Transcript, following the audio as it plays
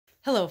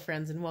Hello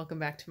friends and welcome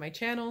back to my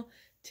channel.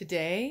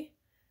 Today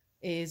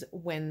is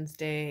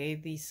Wednesday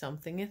the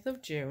somethingth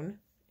of June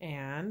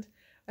and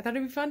I thought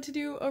it'd be fun to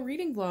do a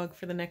reading vlog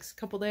for the next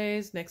couple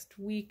days, next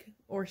week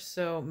or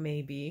so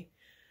maybe.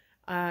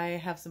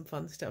 I have some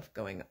fun stuff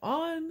going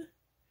on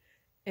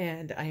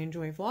and I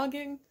enjoy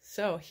vlogging,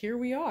 so here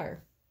we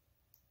are.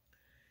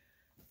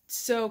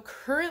 So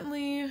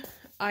currently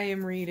I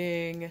am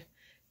reading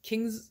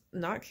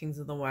not Kings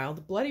of the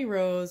Wild, Bloody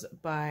Rose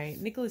by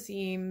Nicholas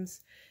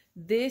Eames.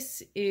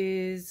 This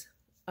is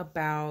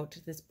about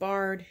this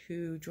bard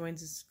who joins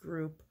this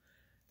group,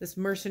 this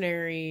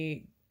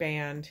mercenary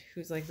band,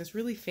 who's like this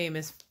really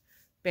famous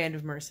band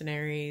of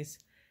mercenaries,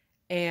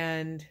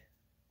 and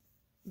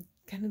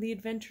kind of the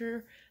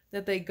adventure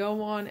that they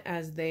go on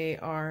as they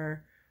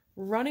are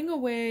running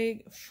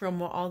away from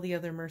what all the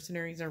other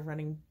mercenaries are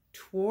running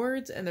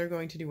towards, and they're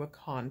going to do a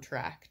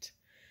contract.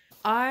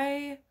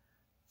 I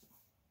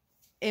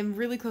am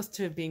really close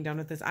to being done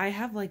with this. I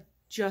have like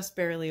just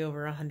barely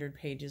over 100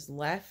 pages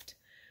left,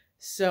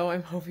 so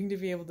I'm hoping to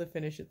be able to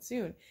finish it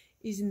soon.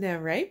 Isn't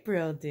that right,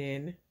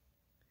 Brildon?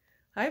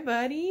 Hi,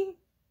 buddy.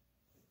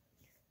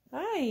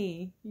 Hi.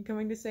 You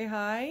coming to say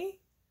hi?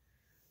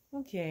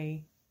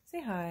 Okay,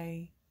 say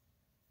hi.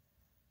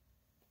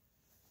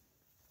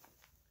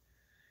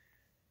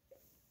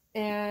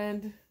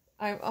 And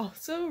I'm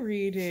also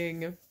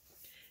reading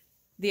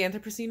The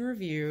Anthropocene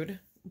Reviewed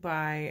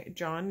by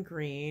John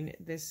Green.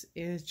 This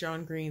is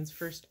John Green's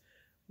first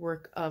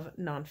work of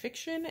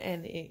nonfiction,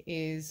 and it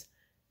is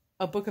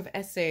a book of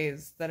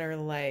essays that are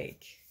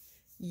like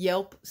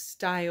Yelp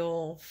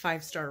style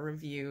 5-star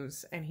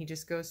reviews, and he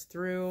just goes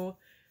through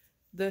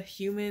the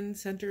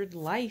human-centered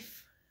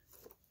life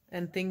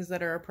and things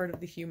that are a part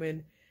of the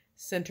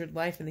human-centered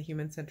life and the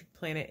human-centered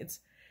planet. It's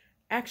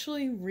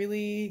actually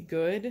really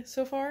good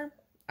so far.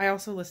 I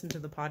also listened to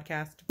the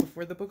podcast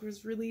before the book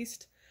was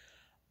released.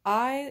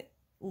 I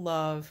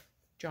love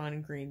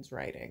John Green's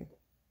writing.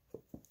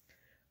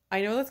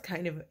 I know that's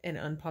kind of an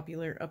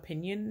unpopular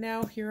opinion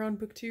now here on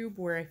BookTube,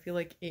 where I feel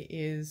like it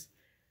is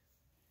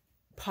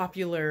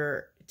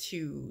popular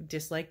to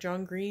dislike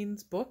John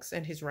Green's books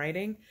and his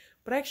writing,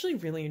 but I actually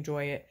really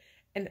enjoy it.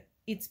 And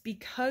it's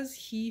because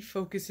he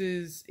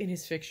focuses in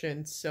his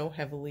fiction so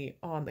heavily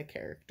on the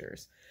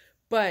characters.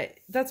 But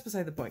that's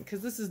beside the point,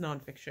 because this is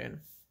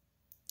nonfiction.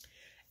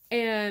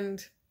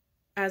 And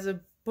as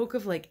a book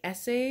of like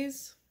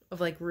essays,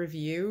 of like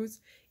reviews,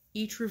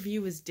 each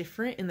review is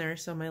different, and there are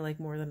some I like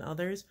more than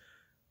others.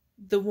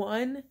 The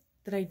one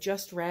that I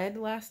just read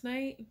last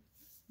night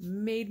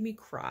made me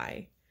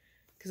cry,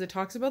 because it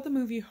talks about the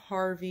movie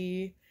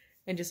Harvey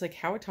and just like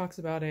how it talks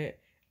about it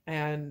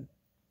and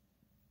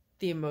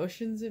the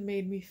emotions it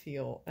made me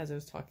feel as I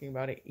was talking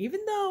about it,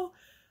 even though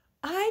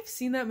I've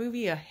seen that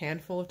movie a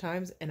handful of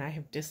times and I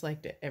have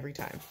disliked it every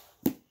time.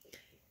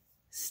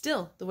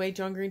 Still, the way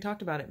John Green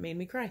talked about it made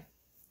me cry.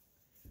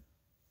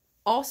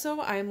 Also,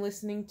 I'm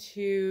listening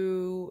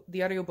to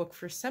the audiobook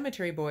for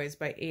Cemetery Boys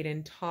by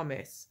Aiden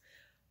Thomas.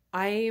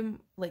 I'm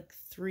like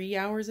 3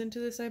 hours into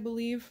this, I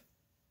believe.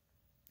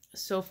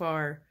 So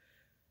far,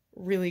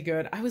 really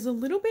good. I was a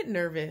little bit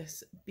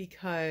nervous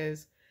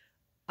because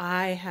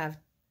I have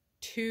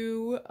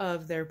 2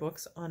 of their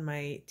books on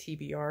my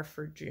TBR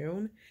for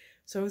June.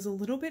 So I was a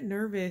little bit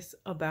nervous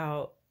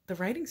about the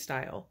writing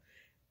style.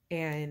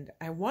 And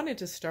I wanted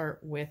to start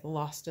with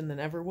Lost in the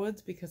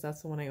Neverwoods because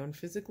that's the one I own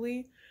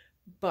physically.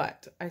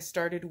 But I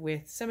started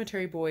with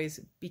Cemetery Boys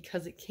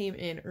because it came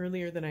in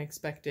earlier than I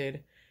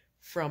expected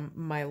from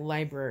my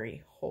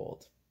library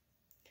hold.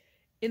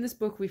 In this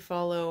book, we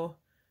follow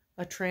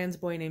a trans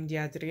boy named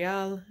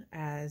Yadriel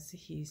as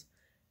he's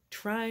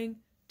trying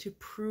to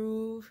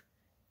prove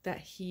that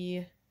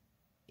he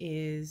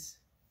is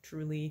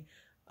truly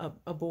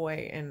a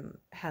boy and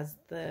has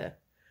the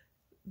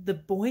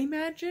boy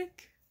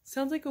magic.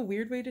 Sounds like a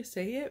weird way to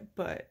say it,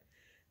 but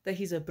that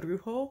he's a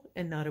brujo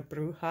and not a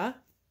bruja.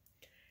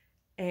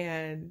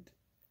 And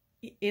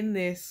in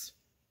this,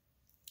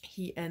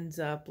 he ends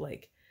up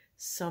like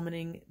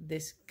summoning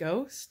this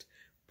ghost,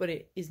 but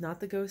it is not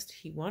the ghost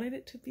he wanted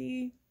it to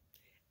be.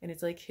 And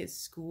it's like his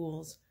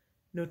school's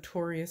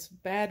notorious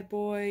bad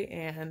boy,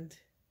 and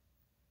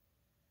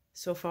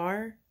so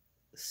far,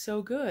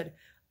 so good.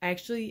 I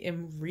actually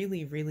am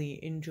really,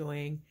 really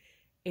enjoying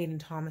Aiden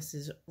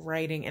Thomas's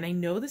writing, and I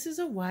know this is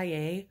a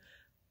YA,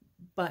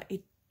 but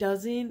it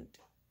doesn't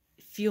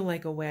feel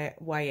like a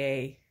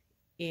YA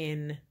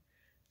in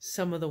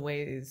some of the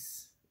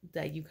ways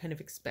that you kind of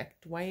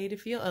expect YA to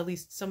feel, at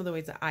least some of the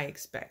ways that I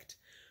expect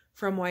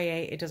from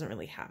YA. It doesn't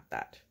really have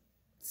that.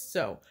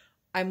 So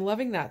I'm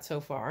loving that so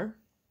far.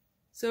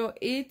 So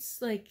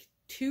it's like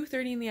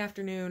 2:30 in the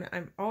afternoon.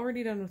 I'm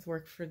already done with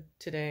work for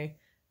today.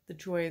 The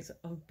joys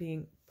of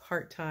being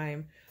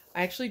part-time.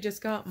 I actually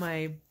just got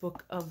my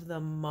book of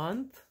the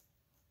month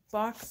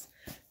box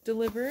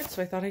delivered,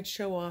 so I thought I'd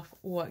show off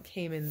what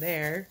came in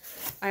there.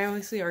 I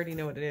obviously already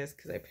know what it is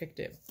because I picked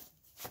it.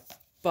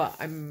 But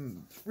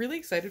I'm really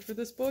excited for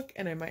this book,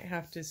 and I might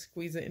have to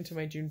squeeze it into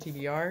my June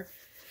TBR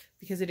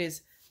because it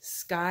is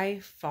Sky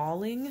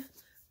Falling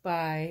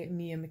by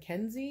Mia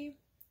Mackenzie.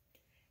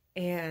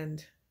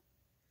 And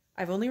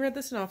I've only read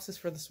the synopsis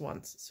for this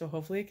once, so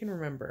hopefully I can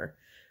remember.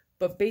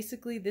 But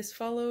basically, this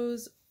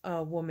follows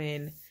a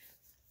woman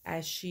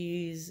as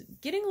she's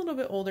getting a little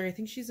bit older. I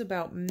think she's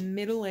about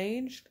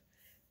middle-aged.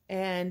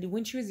 And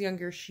when she was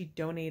younger, she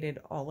donated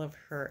all of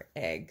her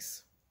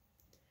eggs.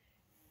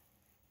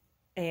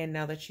 And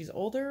now that she's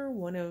older,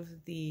 one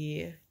of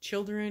the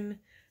children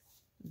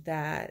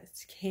that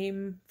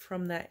came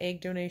from that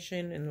egg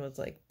donation and was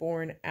like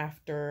born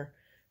after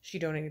she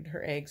donated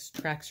her eggs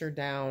tracks her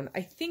down,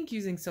 I think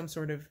using some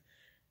sort of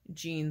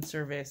gene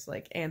service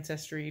like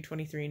Ancestry,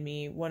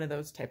 23andMe, one of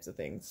those types of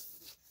things.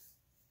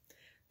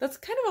 That's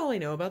kind of all I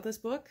know about this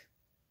book.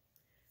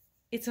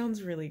 It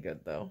sounds really good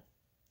though,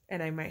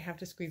 and I might have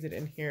to squeeze it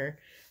in here.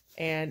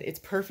 And it's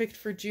perfect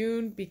for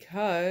June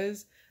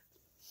because,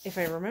 if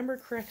I remember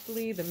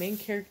correctly, the main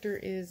character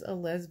is a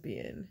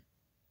lesbian.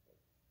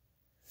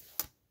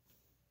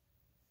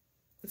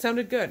 It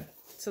sounded good.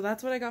 So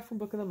that's what I got from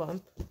Book of the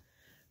Month.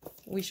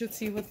 We should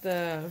see what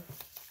the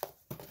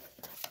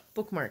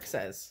bookmark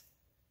says.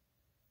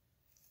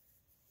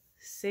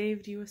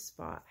 Saved you a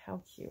spot.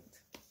 How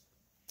cute.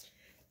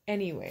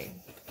 Anyway,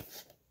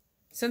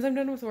 since I'm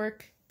done with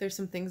work, there's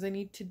some things I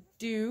need to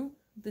do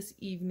this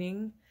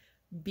evening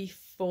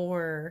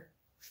before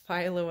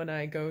Philo and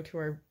I go to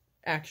our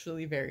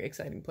actually very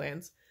exciting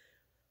plans.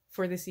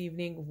 For this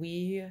evening,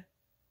 we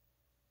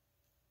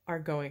are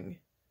going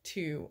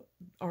to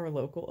our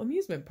local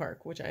amusement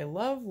park, which I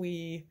love.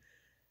 We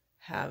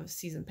have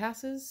season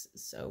passes,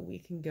 so we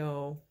can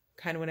go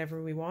kind of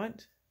whenever we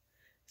want.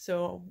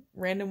 So,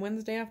 random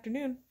Wednesday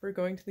afternoon, we're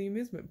going to the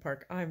amusement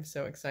park. I'm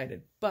so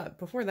excited. But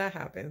before that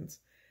happens,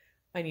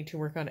 I need to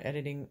work on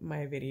editing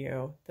my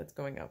video that's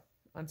going up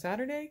on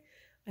Saturday.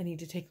 I need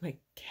to take my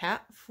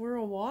cat for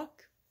a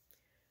walk,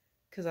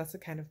 because that's the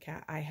kind of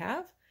cat I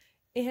have.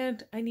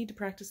 And I need to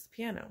practice the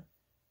piano.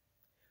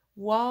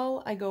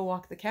 While I go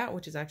walk the cat,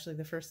 which is actually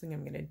the first thing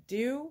I'm going to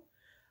do,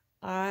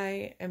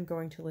 I am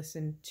going to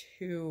listen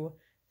to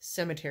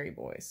Cemetery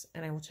Boys,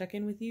 and I will check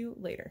in with you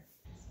later.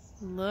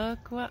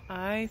 Look what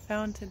I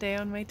found today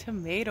on my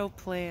tomato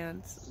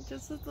plants.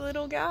 Just this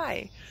little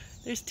guy.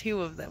 There's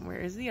two of them. Where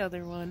is the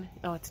other one?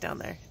 Oh, it's down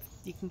there.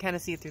 You can kind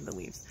of see it through the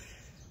leaves.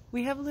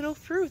 We have little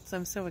fruits.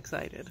 I'm so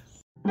excited.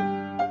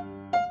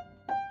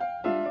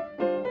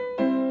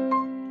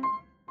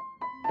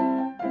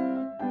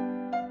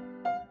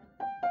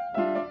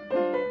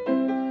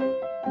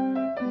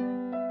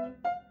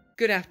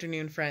 Good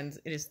afternoon, friends.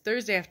 It is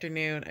Thursday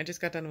afternoon. I just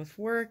got done with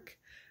work,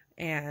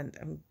 and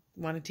I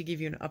wanted to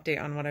give you an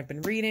update on what I've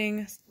been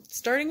reading.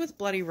 Starting with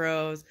Bloody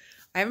Rose.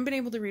 I haven't been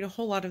able to read a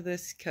whole lot of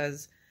this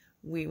because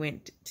we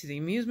went to the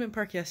amusement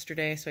park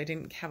yesterday, so I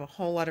didn't have a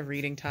whole lot of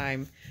reading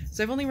time.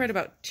 So I've only read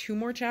about 2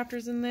 more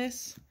chapters in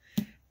this,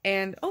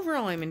 and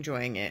overall I'm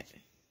enjoying it.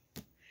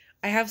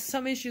 I have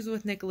some issues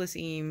with Nicholas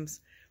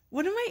Eames.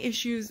 One of my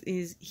issues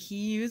is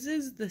he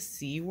uses the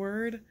C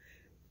word,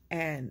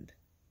 and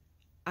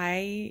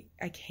I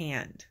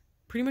can't.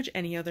 Pretty much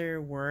any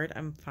other word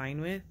I'm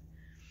fine with,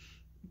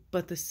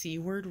 but the C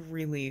word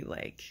really,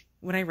 like,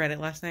 when I read it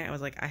last night, I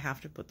was like, I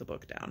have to put the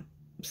book down.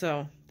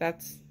 So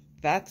that's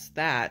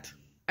that.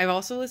 I've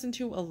also listened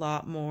to a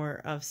lot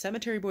more of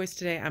Cemetery Boys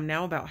today. I'm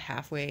now about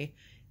halfway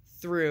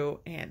through,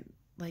 and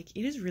like,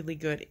 it is really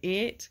good.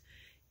 It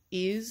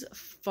is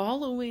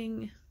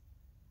following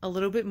a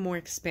little bit more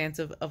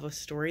expansive of a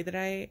story than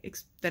I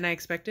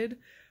expected,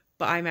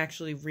 but I'm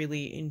actually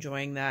really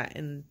enjoying that,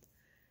 and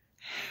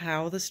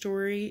how the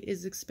story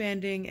is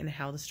expanding and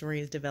how the story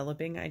is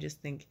developing. I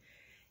just think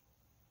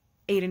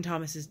Aiden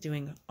Thomas is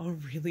doing a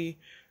really,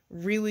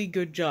 really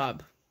good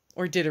job,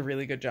 or did a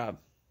really good job,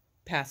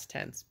 past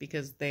tense,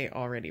 because they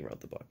already wrote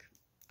the book.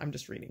 I'm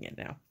just reading it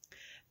now.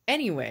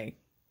 Anyway,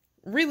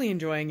 really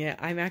enjoying it.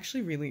 I'm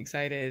actually really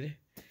excited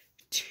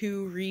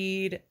to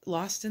read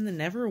Lost in the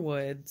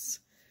Neverwoods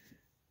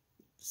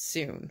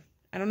soon.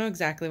 I don't know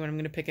exactly when I'm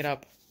going to pick it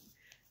up.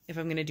 If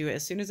I'm going to do it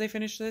as soon as I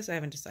finish this, I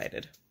haven't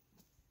decided.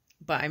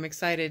 But I'm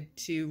excited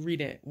to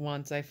read it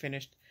once I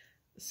finished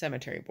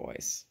Cemetery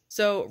Boys.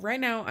 So right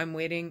now I'm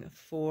waiting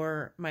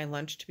for my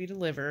lunch to be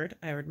delivered.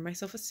 I ordered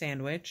myself a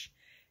sandwich.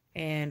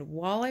 And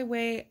while I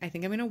wait, I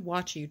think I'm going to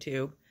watch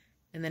YouTube.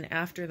 And then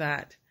after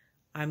that,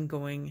 I'm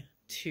going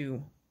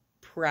to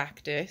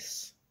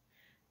practice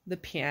the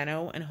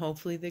piano and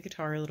hopefully the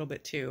guitar a little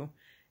bit too.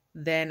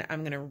 Then I'm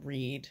going to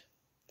read.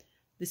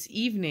 This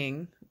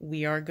evening,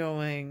 we are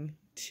going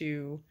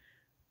to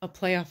a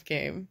playoff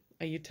game.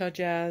 A Utah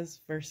Jazz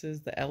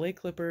versus the LA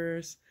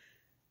Clippers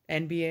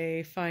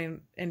NBA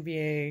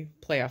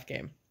playoff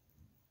game.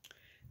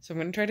 So I'm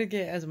going to try to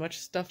get as much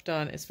stuff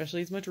done,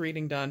 especially as much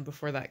reading done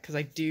before that, because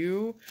I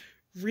do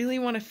really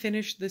want to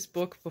finish this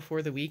book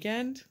before the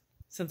weekend,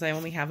 since I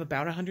only have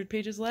about 100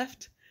 pages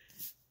left.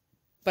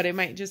 But it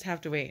might just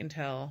have to wait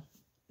until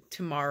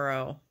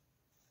tomorrow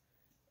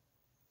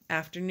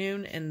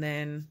afternoon, and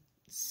then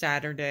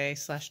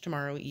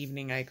Saturday/tomorrow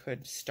evening I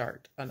could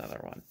start another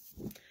one.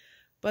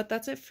 But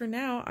that's it for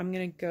now. I'm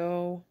going to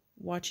go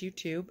watch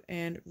YouTube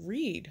and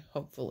read,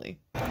 hopefully.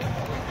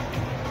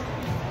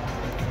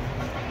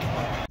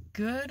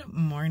 Good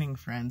morning,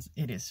 friends.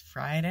 It is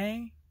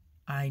Friday.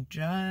 I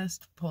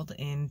just pulled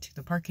into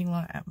the parking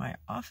lot at my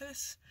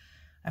office.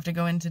 I have to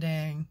go in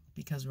today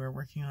because we're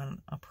working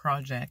on a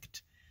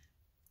project.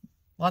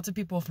 Lots of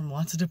people from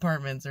lots of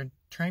departments are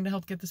trying to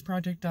help get this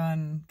project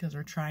done because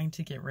we're trying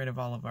to get rid of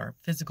all of our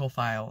physical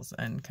files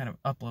and kind of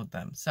upload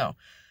them. So,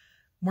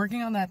 I'm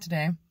working on that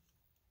today.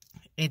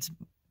 It's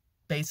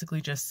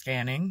basically just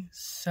scanning,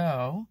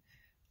 so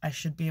I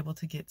should be able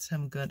to get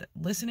some good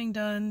listening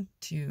done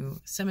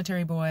to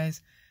Cemetery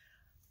Boys.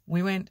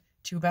 We went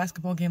to a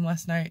basketball game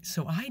last night,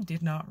 so I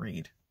did not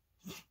read.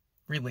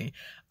 Really.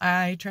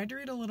 I tried to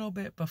read a little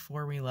bit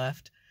before we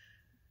left,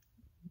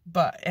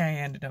 but I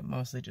ended up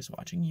mostly just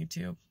watching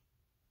YouTube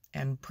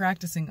and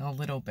practicing a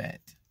little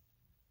bit.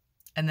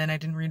 And then I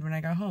didn't read when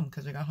I got home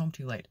because I got home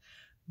too late.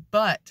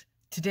 But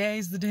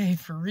today's the day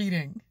for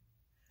reading.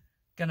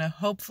 Gonna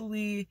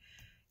hopefully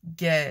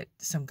get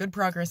some good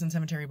progress in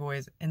Cemetery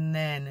Boys, and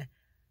then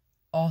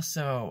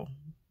also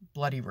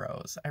Bloody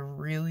Rose. I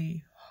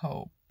really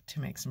hope to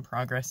make some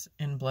progress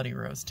in Bloody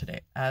Rose today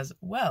as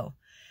well,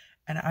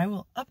 and I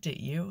will update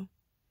you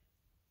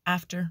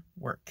after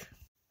work.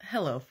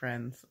 Hello,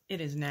 friends. It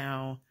is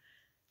now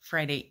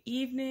Friday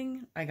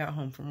evening. I got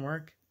home from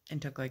work and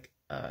took like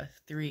a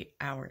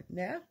 3-hour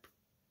nap,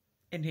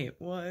 and it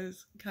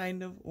was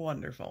kind of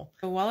wonderful.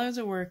 So while I was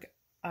at work,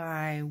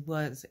 I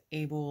was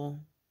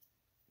able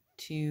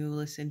to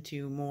listen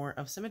to more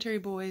of Cemetery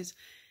Boys,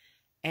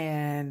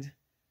 and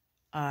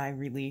I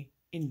really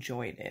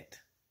enjoyed it.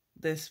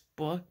 This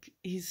book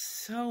is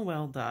so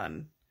well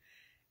done,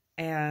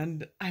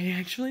 and I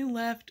actually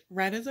left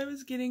right as I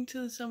was getting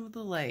to some of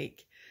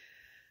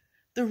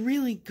the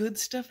really good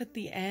stuff at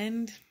the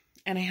end,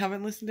 and I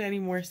haven't listened to any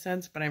more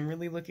since, but I'm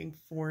really looking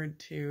forward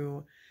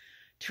to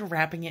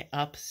wrapping it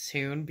up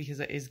soon because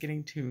it is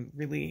getting to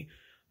really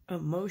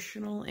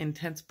emotional,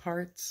 intense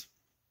parts.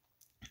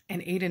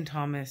 And Aiden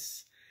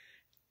Thomas,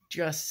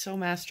 just so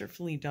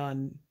masterfully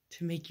done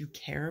to make you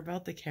care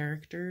about the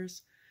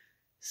characters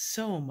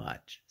so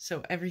much.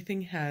 So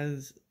everything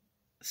has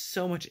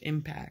so much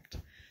impact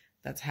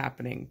that's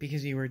happening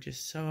because you were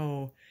just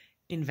so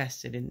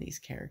invested in these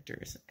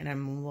characters, and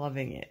I'm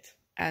loving it.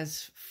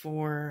 As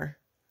for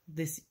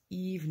this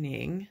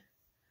evening,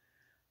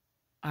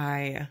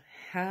 I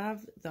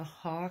have the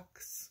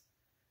Hawks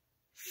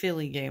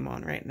Philly game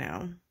on right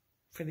now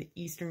for the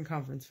Eastern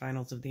Conference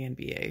Finals of the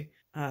NBA.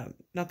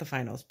 Not the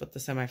finals, but the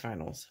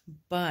semifinals.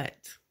 But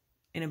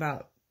in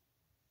about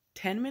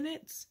 10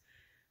 minutes,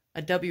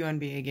 a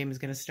WNBA game is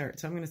going to start.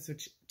 So I'm going to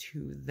switch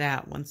to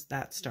that once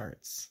that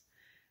starts.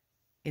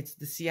 It's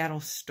the Seattle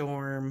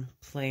Storm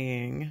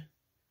playing,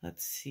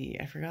 let's see,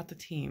 I forgot the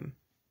team,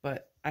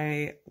 but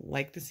I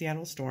like the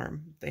Seattle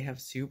Storm. They have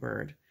Sue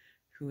Bird,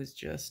 who is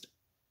just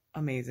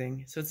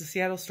amazing. So it's the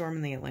Seattle Storm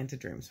and the Atlanta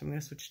Dream. So I'm going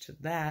to switch to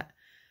that,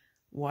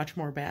 watch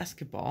more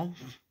basketball.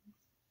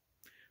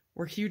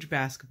 We're huge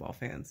basketball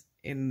fans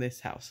in this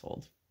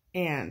household.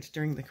 And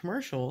during the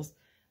commercials,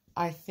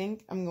 I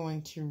think I'm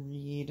going to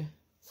read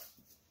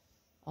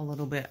a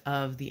little bit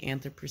of the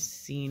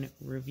Anthropocene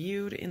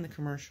Reviewed in the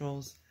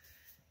commercials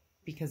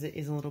because it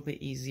is a little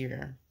bit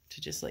easier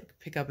to just like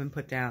pick up and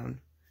put down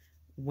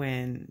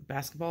when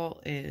basketball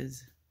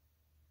is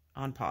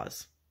on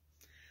pause.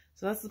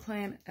 So that's the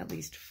plan, at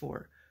least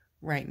for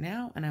right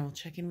now, and I will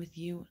check in with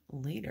you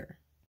later.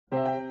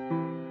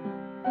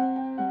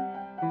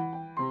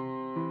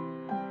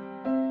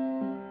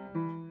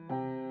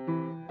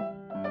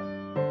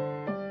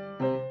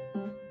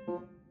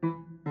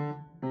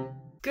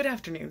 Good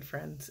afternoon,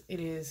 friends. It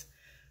is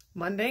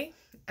Monday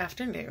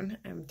afternoon.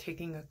 I'm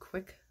taking a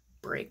quick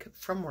break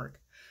from work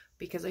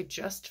because I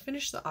just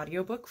finished the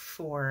audiobook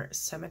for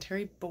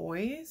Cemetery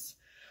Boys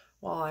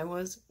while I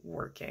was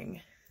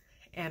working.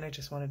 And I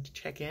just wanted to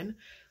check in,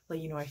 let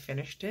you know I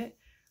finished it,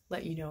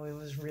 let you know it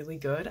was really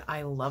good.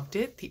 I loved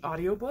it. The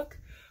audiobook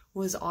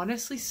was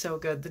honestly so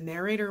good. The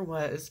narrator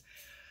was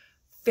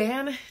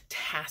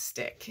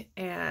fantastic,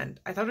 and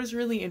I thought it was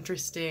really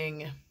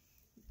interesting.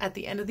 At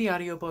the end of the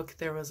audiobook,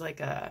 there was like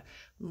a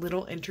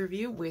little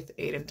interview with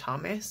Aiden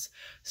Thomas.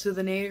 So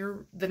the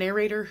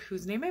narrator,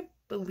 whose name I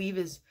believe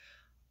is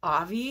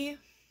Avi,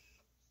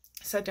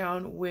 sat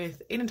down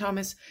with Aiden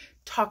Thomas,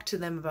 talked to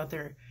them about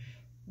the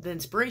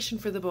inspiration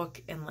for the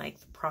book and like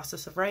the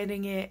process of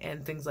writing it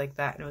and things like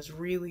that. And it was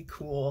really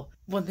cool.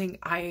 One thing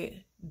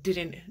I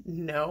didn't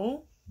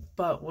know,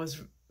 but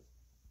was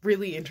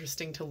really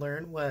interesting to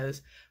learn,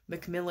 was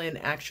Macmillan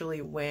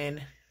actually,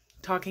 when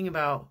talking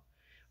about,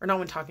 or not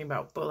when talking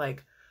about, but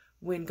like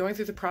when going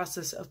through the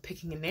process of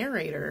picking a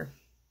narrator,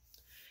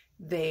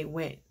 they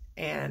went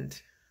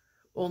and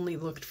only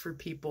looked for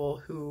people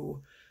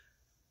who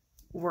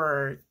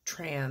were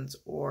trans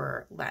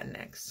or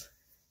Latinx.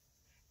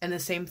 And the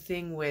same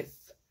thing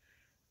with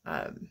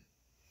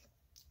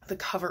the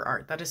cover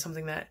art. That is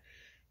something that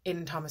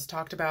Aiden Thomas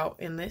talked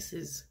about in this,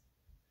 is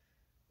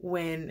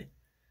when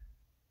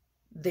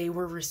they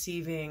were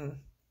receiving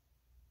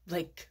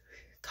like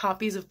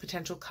copies of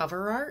potential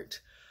cover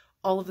art,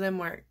 all of them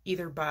were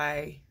either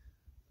by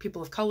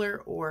people of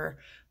color or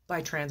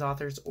by trans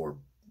authors or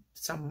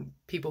some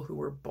people who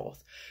were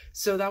both.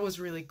 So that was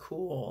really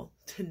cool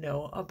to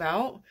know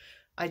about.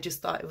 I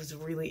just thought it was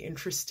really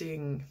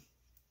interesting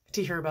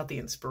to hear about the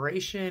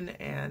inspiration,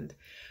 and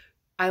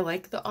I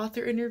like the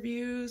author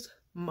interviews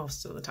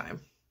most of the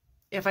time.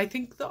 If I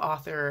think the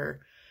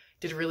author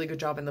did a really good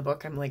job in the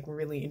book, I'm like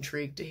really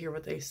intrigued to hear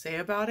what they say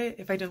about it.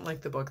 If I didn't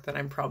like the book, then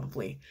I'm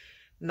probably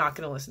not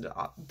going to listen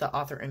to the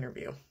author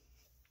interview.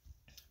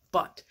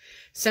 But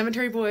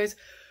Cemetery Boys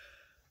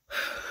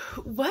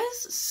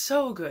was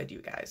so good,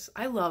 you guys.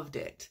 I loved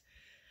it.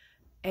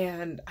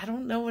 And I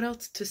don't know what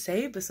else to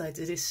say besides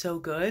it is so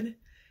good.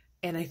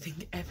 And I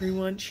think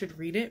everyone should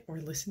read it or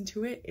listen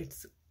to it.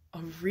 It's a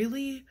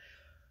really,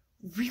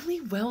 really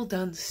well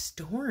done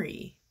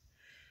story.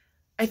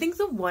 I think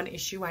the one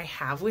issue I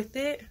have with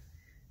it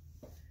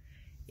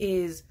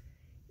is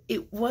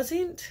it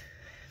wasn't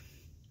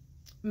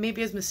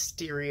maybe as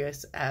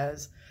mysterious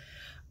as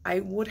I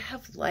would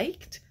have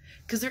liked,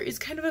 because there is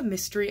kind of a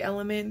mystery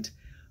element,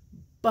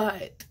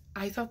 but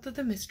I thought that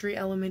the mystery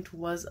element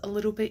was a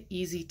little bit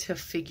easy to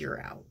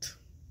figure out.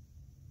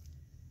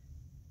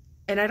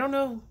 And I don't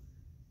know,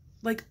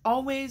 like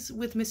always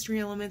with mystery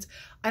elements,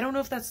 I don't know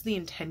if that's the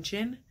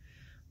intention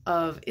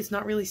of it's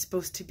not really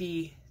supposed to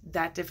be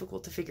that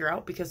difficult to figure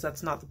out because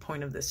that's not the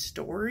point of this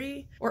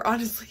story. Or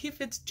honestly, if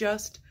it's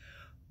just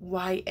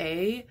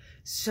YA,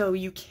 so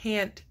you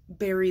can't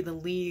bury the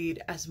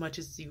lead as much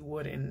as you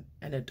would in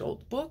an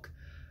adult book,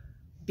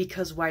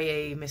 because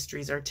YA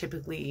mysteries are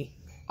typically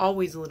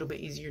always a little bit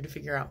easier to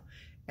figure out.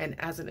 And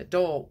as an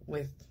adult,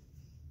 with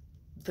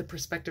the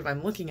perspective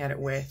I'm looking at it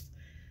with,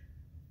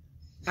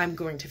 I'm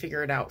going to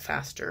figure it out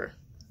faster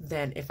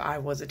than if I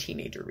was a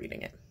teenager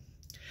reading it.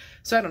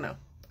 So I don't know.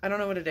 I don't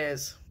know what it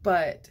is,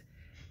 but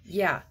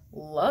yeah,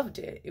 loved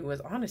it. It was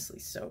honestly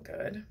so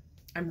good.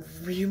 I'm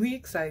really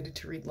excited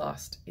to read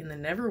Lost in the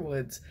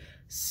Neverwoods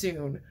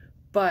soon,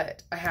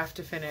 but I have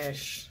to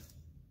finish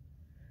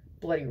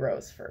Bloody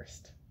Rose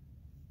first.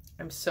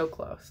 I'm so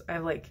close. I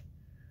have like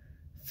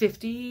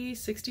 50,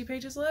 60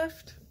 pages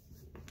left.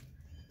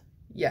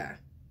 Yeah,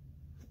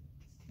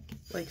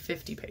 like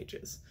 50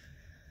 pages.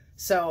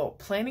 So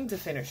planning to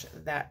finish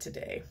that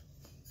today,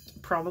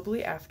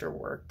 probably after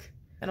work.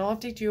 And I'll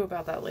update you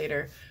about that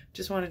later.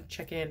 Just wanted to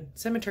check in.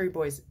 Cemetery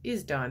Boys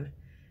is done,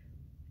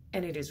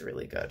 and it is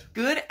really good.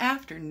 Good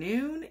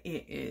afternoon.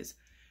 It is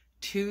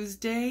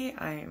Tuesday.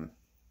 I'm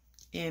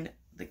in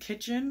the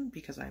kitchen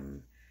because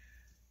I'm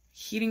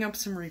heating up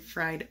some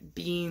refried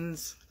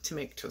beans to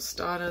make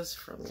tostadas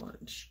for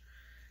lunch.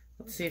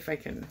 Let's see if I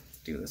can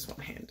do this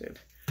one-handed.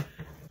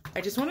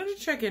 I just wanted to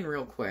check in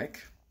real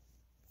quick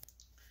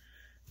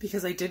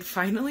because I did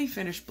finally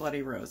finish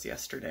Bloody Rose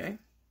yesterday.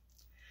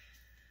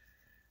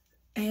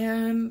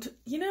 And,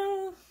 you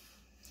know,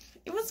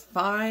 it was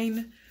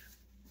fine.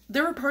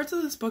 There were parts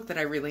of this book that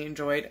I really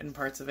enjoyed and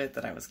parts of it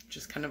that I was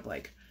just kind of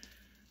like,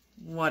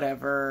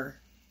 whatever.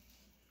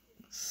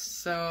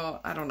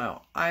 So, I don't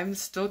know. I'm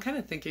still kind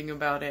of thinking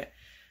about it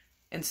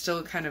and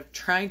still kind of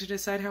trying to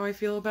decide how I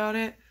feel about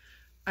it.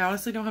 I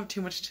honestly don't have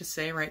too much to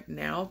say right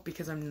now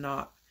because I'm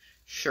not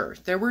sure.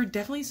 There were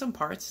definitely some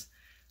parts,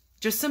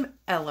 just some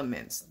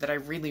elements that I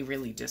really,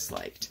 really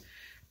disliked.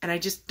 And I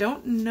just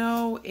don't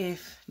know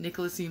if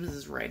Nicholas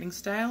Eames' writing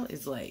style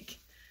is like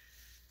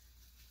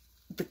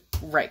the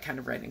right kind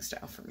of writing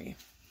style for me.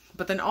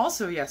 But then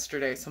also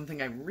yesterday,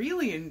 something I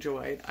really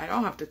enjoyed, I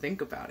don't have to think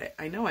about it.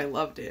 I know I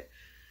loved it.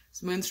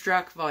 It's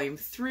Moonstruck Volume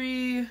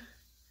 3,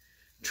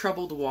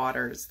 Troubled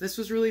Waters. This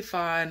was really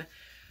fun.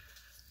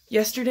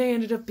 Yesterday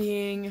ended up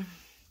being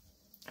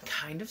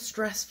kind of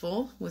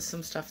stressful with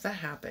some stuff that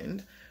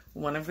happened.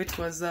 One of which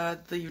was the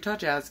Utah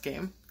Jazz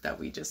game that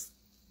we just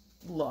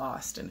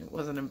lost, and it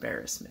was an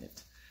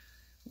embarrassment.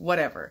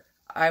 Whatever.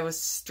 I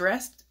was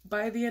stressed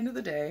by the end of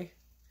the day,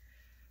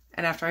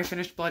 and after I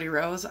finished Bloody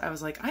Rose, I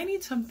was like, I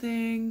need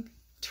something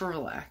to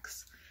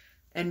relax.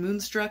 And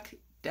Moonstruck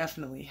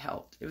definitely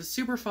helped. It was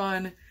super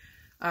fun.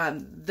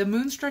 The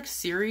Moonstruck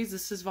series,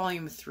 this is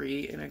volume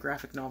 3 in a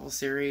graphic novel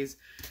series.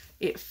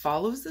 It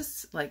follows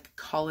this like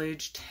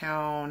college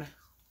town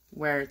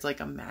where it's like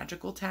a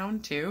magical town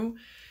too.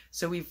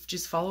 So we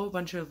just follow a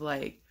bunch of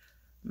like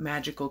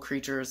magical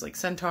creatures like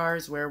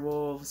centaurs,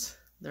 werewolves.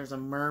 There's a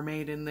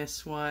mermaid in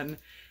this one,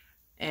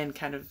 and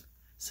kind of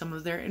some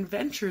of their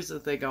adventures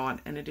that they go on,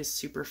 and it is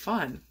super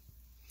fun.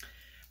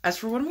 As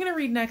for what I'm going to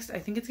read next, I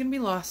think it's going to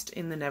be Lost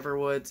in the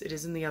Neverwoods. It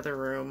is in the other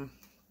room.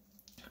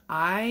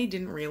 I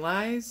didn't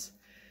realize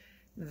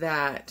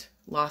that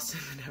Lost in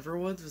the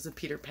Neverwoods was a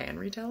Peter Pan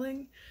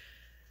retelling.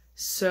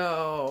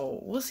 So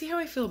we'll see how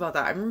I feel about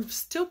that. I'm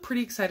still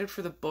pretty excited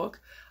for the book.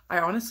 I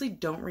honestly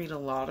don't read a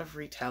lot of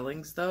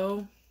retellings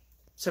though,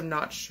 so I'm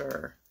not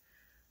sure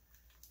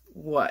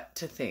what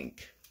to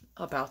think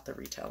about the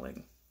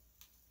retelling.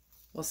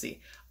 We'll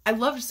see. I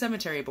loved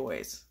Cemetery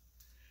Boys,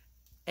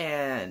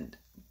 and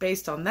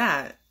based on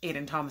that,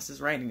 Aiden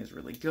Thomas's writing is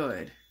really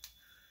good.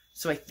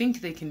 So I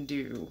think they can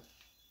do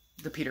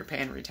the Peter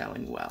Pan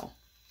retelling well.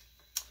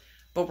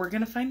 But we're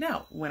going to find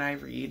out when I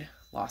read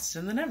Lost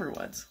in the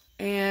Neverwoods.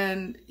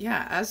 And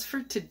yeah, as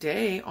for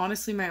today,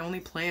 honestly, my only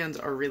plans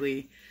are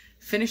really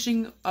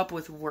finishing up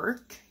with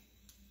work,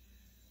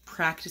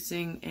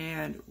 practicing,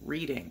 and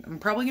reading. I'm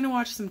probably going to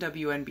watch some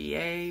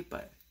WNBA,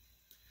 but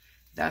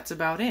that's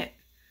about it.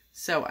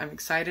 So I'm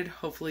excited,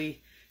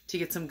 hopefully, to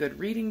get some good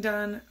reading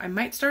done. I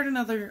might start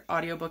another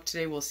audiobook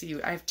today. We'll see.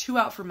 I have 2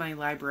 out from my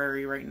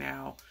library right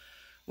now.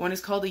 One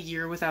is called A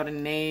Year Without a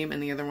Name,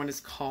 and the other one is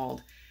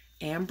called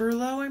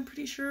Amberlow, I'm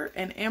pretty sure.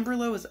 And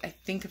Amberlow is, I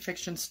think, a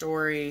fiction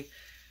story.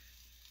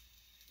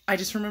 I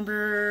just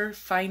remember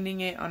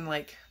finding it on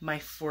like my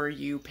For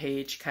You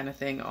page kind of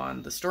thing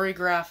on the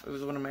Storygraph. It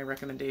was one of my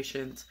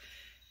recommendations.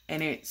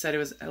 And it said it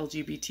was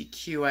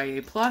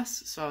LGBTQIA+.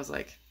 So I was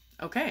like,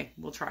 okay,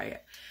 we'll try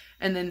it.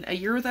 And then A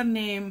Year Without a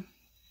Name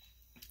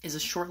is a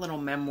short little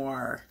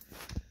memoir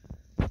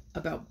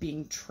about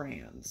being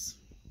trans.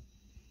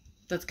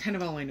 That's kind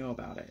of all I know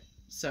about it.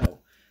 So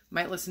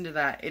might listen to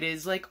that. It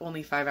is like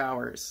only 5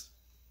 hours.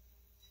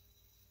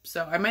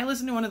 So I might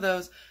listen to one of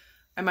those.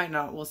 I might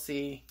not. We'll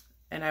see.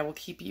 And I will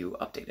keep you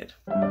updated.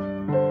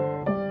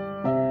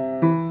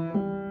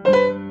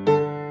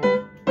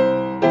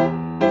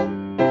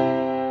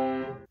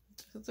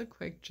 Just a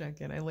quick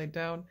check-in. I laid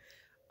down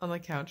on the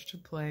couch to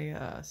play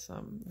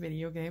some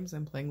video games.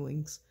 I'm playing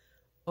Link's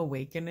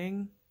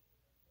Awakening.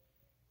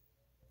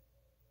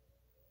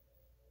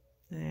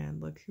 And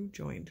look who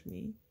joined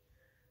me.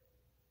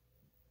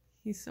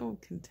 He's so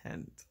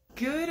content.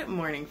 Good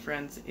morning,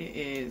 friends. It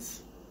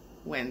is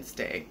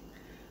Wednesday.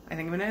 I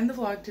think I'm going to end the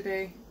vlog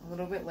today a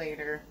little bit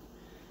later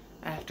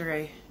after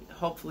I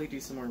hopefully do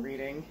some more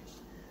reading.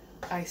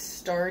 I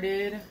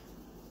started,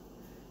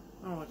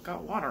 oh, it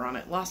got water on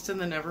it. Lost in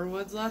the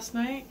Neverwoods last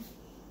night.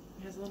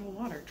 It has a little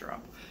water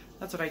drop.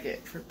 That's what I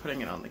get for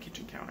putting it on the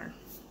kitchen counter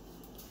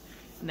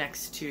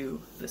next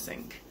to the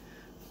sink.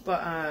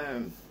 But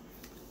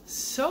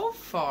so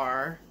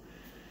far,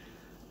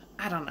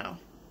 I don't know.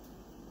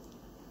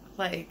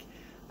 Like,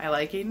 I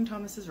like Aiden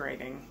Thomas's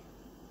writing,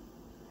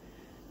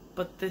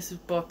 but this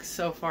book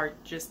so far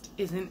just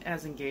isn't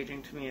as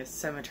engaging to me as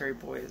Cemetery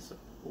Boys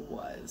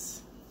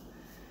was.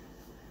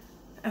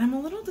 And I'm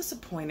a little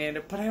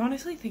disappointed, but I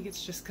honestly think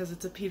it's just because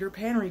it's a Peter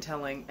Pan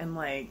retelling, and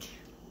like,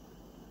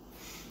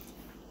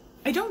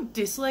 I don't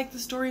dislike the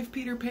story of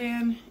Peter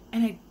Pan,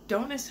 and I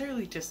don't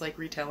necessarily dislike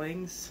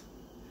retellings,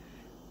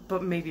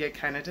 but maybe I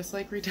kind of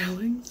dislike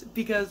retellings,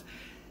 because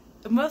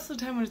most of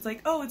the time when it's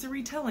like, oh, it's a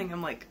retelling,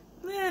 I'm like,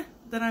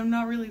 then I'm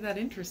not really that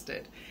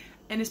interested.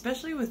 And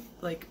especially with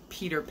like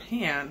Peter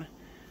Pan,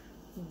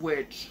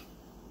 which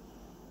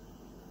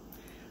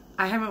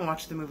I haven't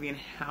watched the movie in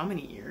how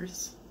many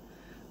years?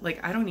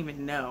 Like, I don't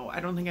even know. I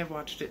don't think I've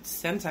watched it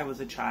since I was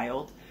a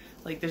child.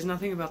 Like, there's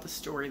nothing about the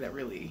story that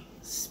really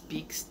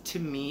speaks to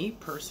me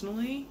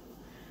personally.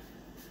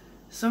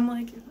 So I'm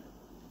like,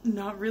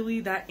 not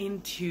really that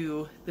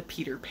into the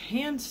Peter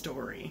Pan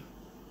story.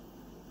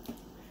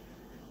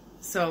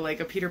 So like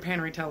a Peter Pan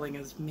retelling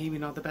is maybe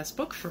not the best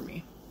book for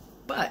me.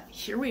 But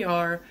here we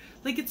are.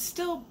 Like, it's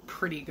still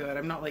pretty good.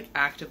 I'm not like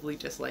actively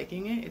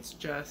disliking it. It's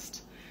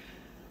just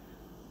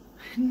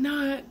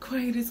not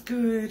quite as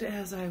good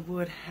as I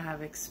would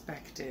have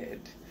expected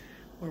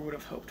or would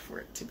have hoped for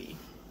it to be.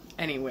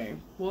 Anyway,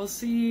 we'll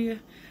see.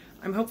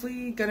 I'm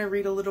hopefully gonna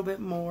read a little bit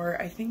more.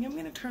 I think I'm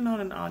gonna turn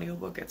on an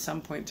audiobook at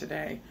some point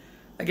today.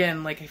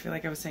 Again, like I feel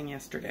like I was saying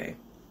yesterday,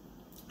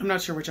 I'm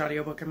not sure which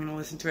audiobook I'm gonna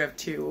listen to. I have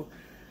 2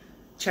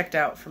 checked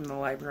out from the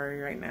library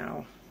right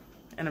now,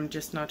 and I'm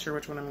just not sure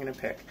which one I'm gonna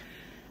pick.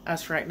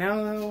 As for right now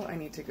though, I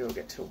need to go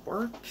get to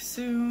work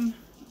soon.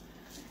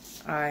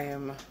 I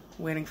am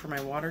waiting for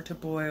my water to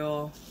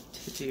boil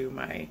to do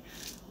my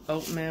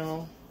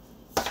oatmeal.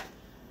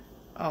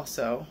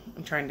 Also,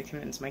 I'm trying to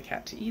convince my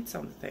cat to eat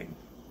something,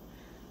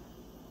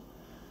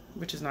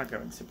 which is not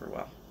going super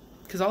well,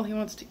 because all he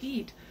wants to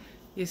eat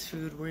is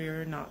food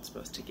we're not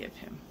supposed to give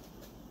him.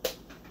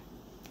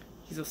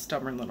 He's a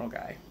stubborn little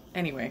guy.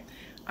 Anyway,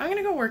 I'm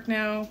gonna go work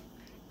now,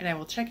 and I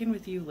will check in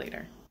with you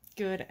later.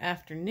 Good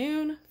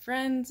afternoon,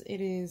 friends. It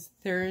is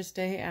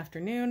Thursday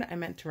afternoon. I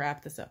meant to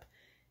wrap this up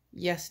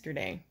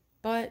yesterday,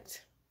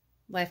 but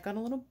life got a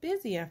little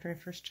busy after I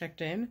first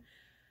checked in,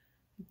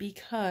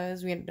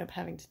 because we ended up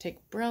having to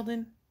take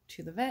Breldon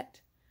to the vet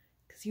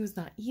because he was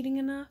not eating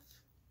enough.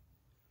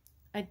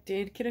 I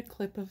did get a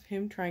clip of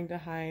him trying to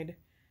hide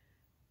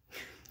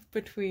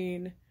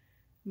between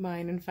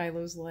mine and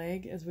Philo's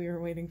leg as we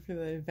were waiting for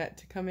the vet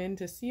to come in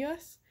to see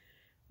us.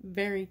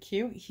 Very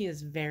cute. He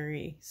is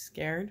very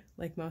scared,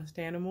 like most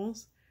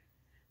animals.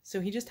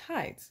 So he just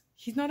hides.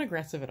 He's not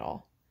aggressive at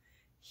all.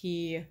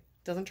 He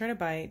doesn't try to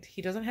bite.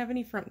 He doesn't have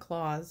any front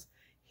claws.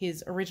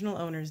 His original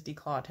owners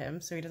declawed him,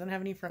 so he doesn't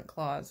have any front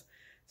claws.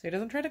 So he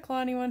doesn't try to claw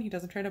anyone. He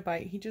doesn't try to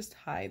bite. He just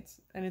hides,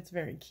 and it's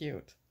very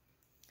cute.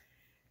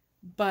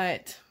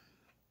 But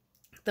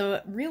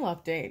the real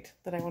update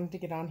that I wanted to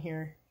get on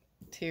here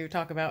to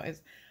talk about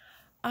is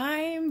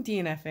I'm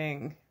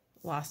DNFing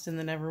Lost in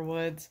the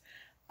Neverwoods.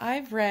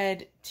 I've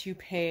read to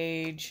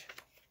page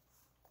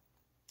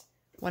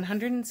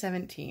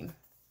 117.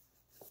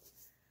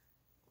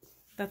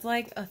 That's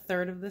like a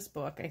third of this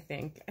book, I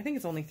think. I think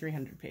it's only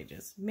 300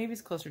 pages. Maybe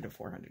it's closer to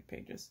 400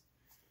 pages.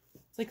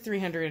 It's like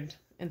 300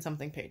 and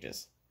something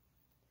pages.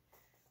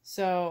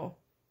 So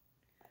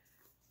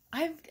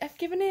I've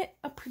given it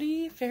a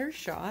pretty fair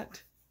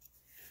shot.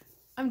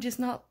 I'm just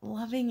not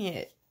loving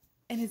it.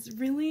 And it's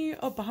really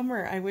a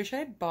bummer. I wish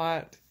I'd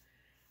bought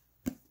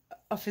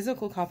a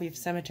physical copy of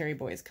Cemetery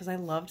Boys because I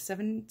loved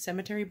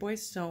Cemetery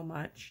Boys so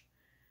much.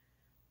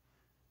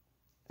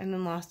 And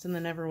then Lost in the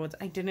Neverwoods.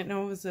 I didn't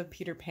know it was a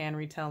Peter Pan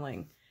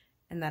retelling.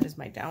 And that is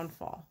my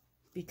downfall.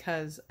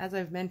 Because, as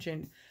I've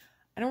mentioned,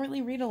 I don't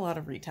really read a lot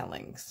of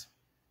retellings.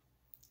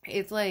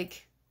 It's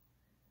like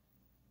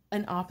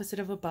an opposite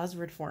of a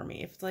buzzword for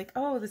me. If it's like,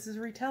 oh, this is a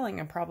retelling,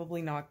 I'm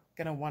probably not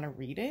going to want to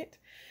read it.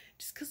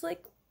 Just because,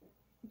 like,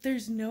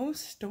 there's no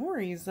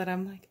stories that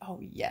I'm like, oh,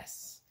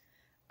 yes,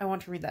 I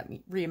want to read that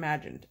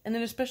reimagined. And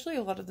then especially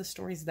a lot of the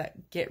stories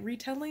that get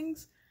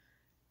retellings,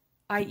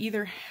 I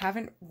either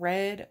haven't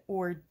read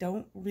or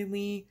don't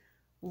really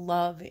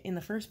love in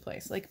the first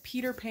place. Like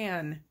Peter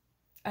Pan,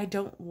 I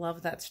don't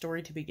love that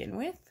story to begin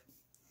with.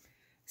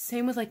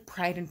 Same with like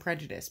Pride and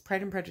Prejudice.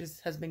 Pride and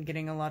Prejudice has been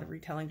getting a lot of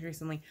retellings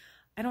recently.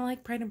 I don't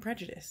like Pride and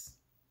Prejudice.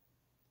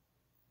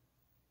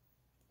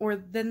 Or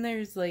then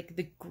there's like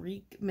the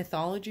Greek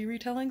mythology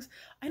retellings.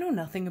 I know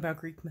nothing about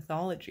Greek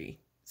mythology.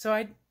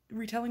 So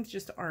retellings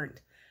just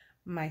aren't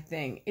my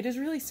thing. It is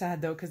really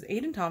sad though, because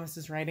Aiden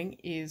Thomas's writing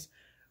is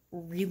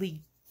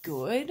really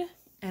good.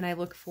 And I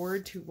look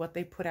forward to what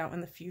they put out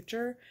in the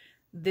future.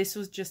 This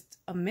was just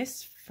a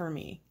miss for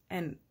me.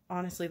 And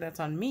honestly, that's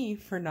on me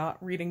for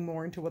not reading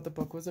more into what the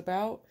book was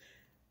about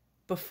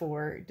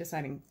before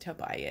deciding to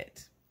buy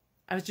it.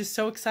 I was just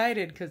so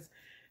excited because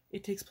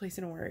it takes place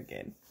in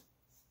Oregon.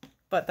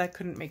 But that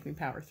couldn't make me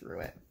power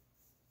through it.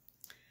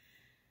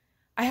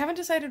 I haven't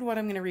decided what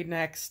I'm going to read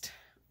next.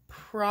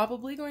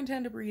 Probably going to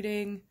end up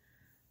reading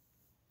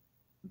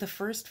the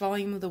first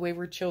volume of the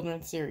Wayward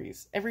Children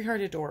series, Every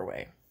Heart a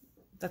Doorway.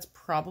 That's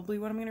probably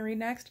what I'm going to read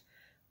next.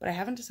 But I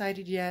haven't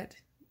decided yet.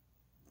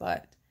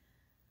 But,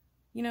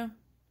 you know,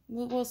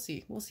 we'll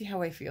see. We'll see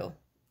how I feel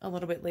a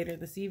little bit later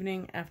this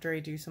evening after I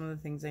do some of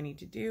the things I need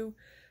to do.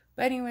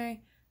 But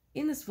anyway,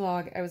 in this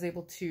vlog, I was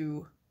able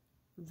to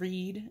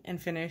read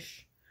and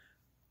finish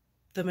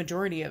the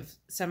majority of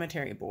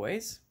Cemetery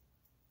Boys.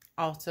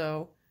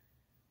 Also,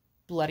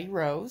 Bloody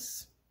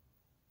Rose,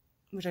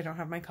 which I don't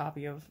have my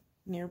copy of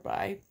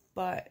nearby,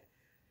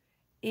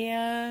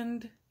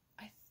 and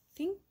I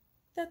think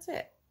that's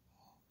it.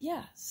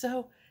 Yeah,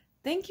 so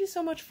thank you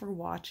so much for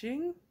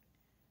watching.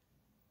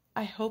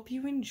 I hope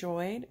you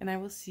enjoyed, and I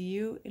will see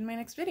you in my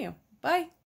next video. Bye!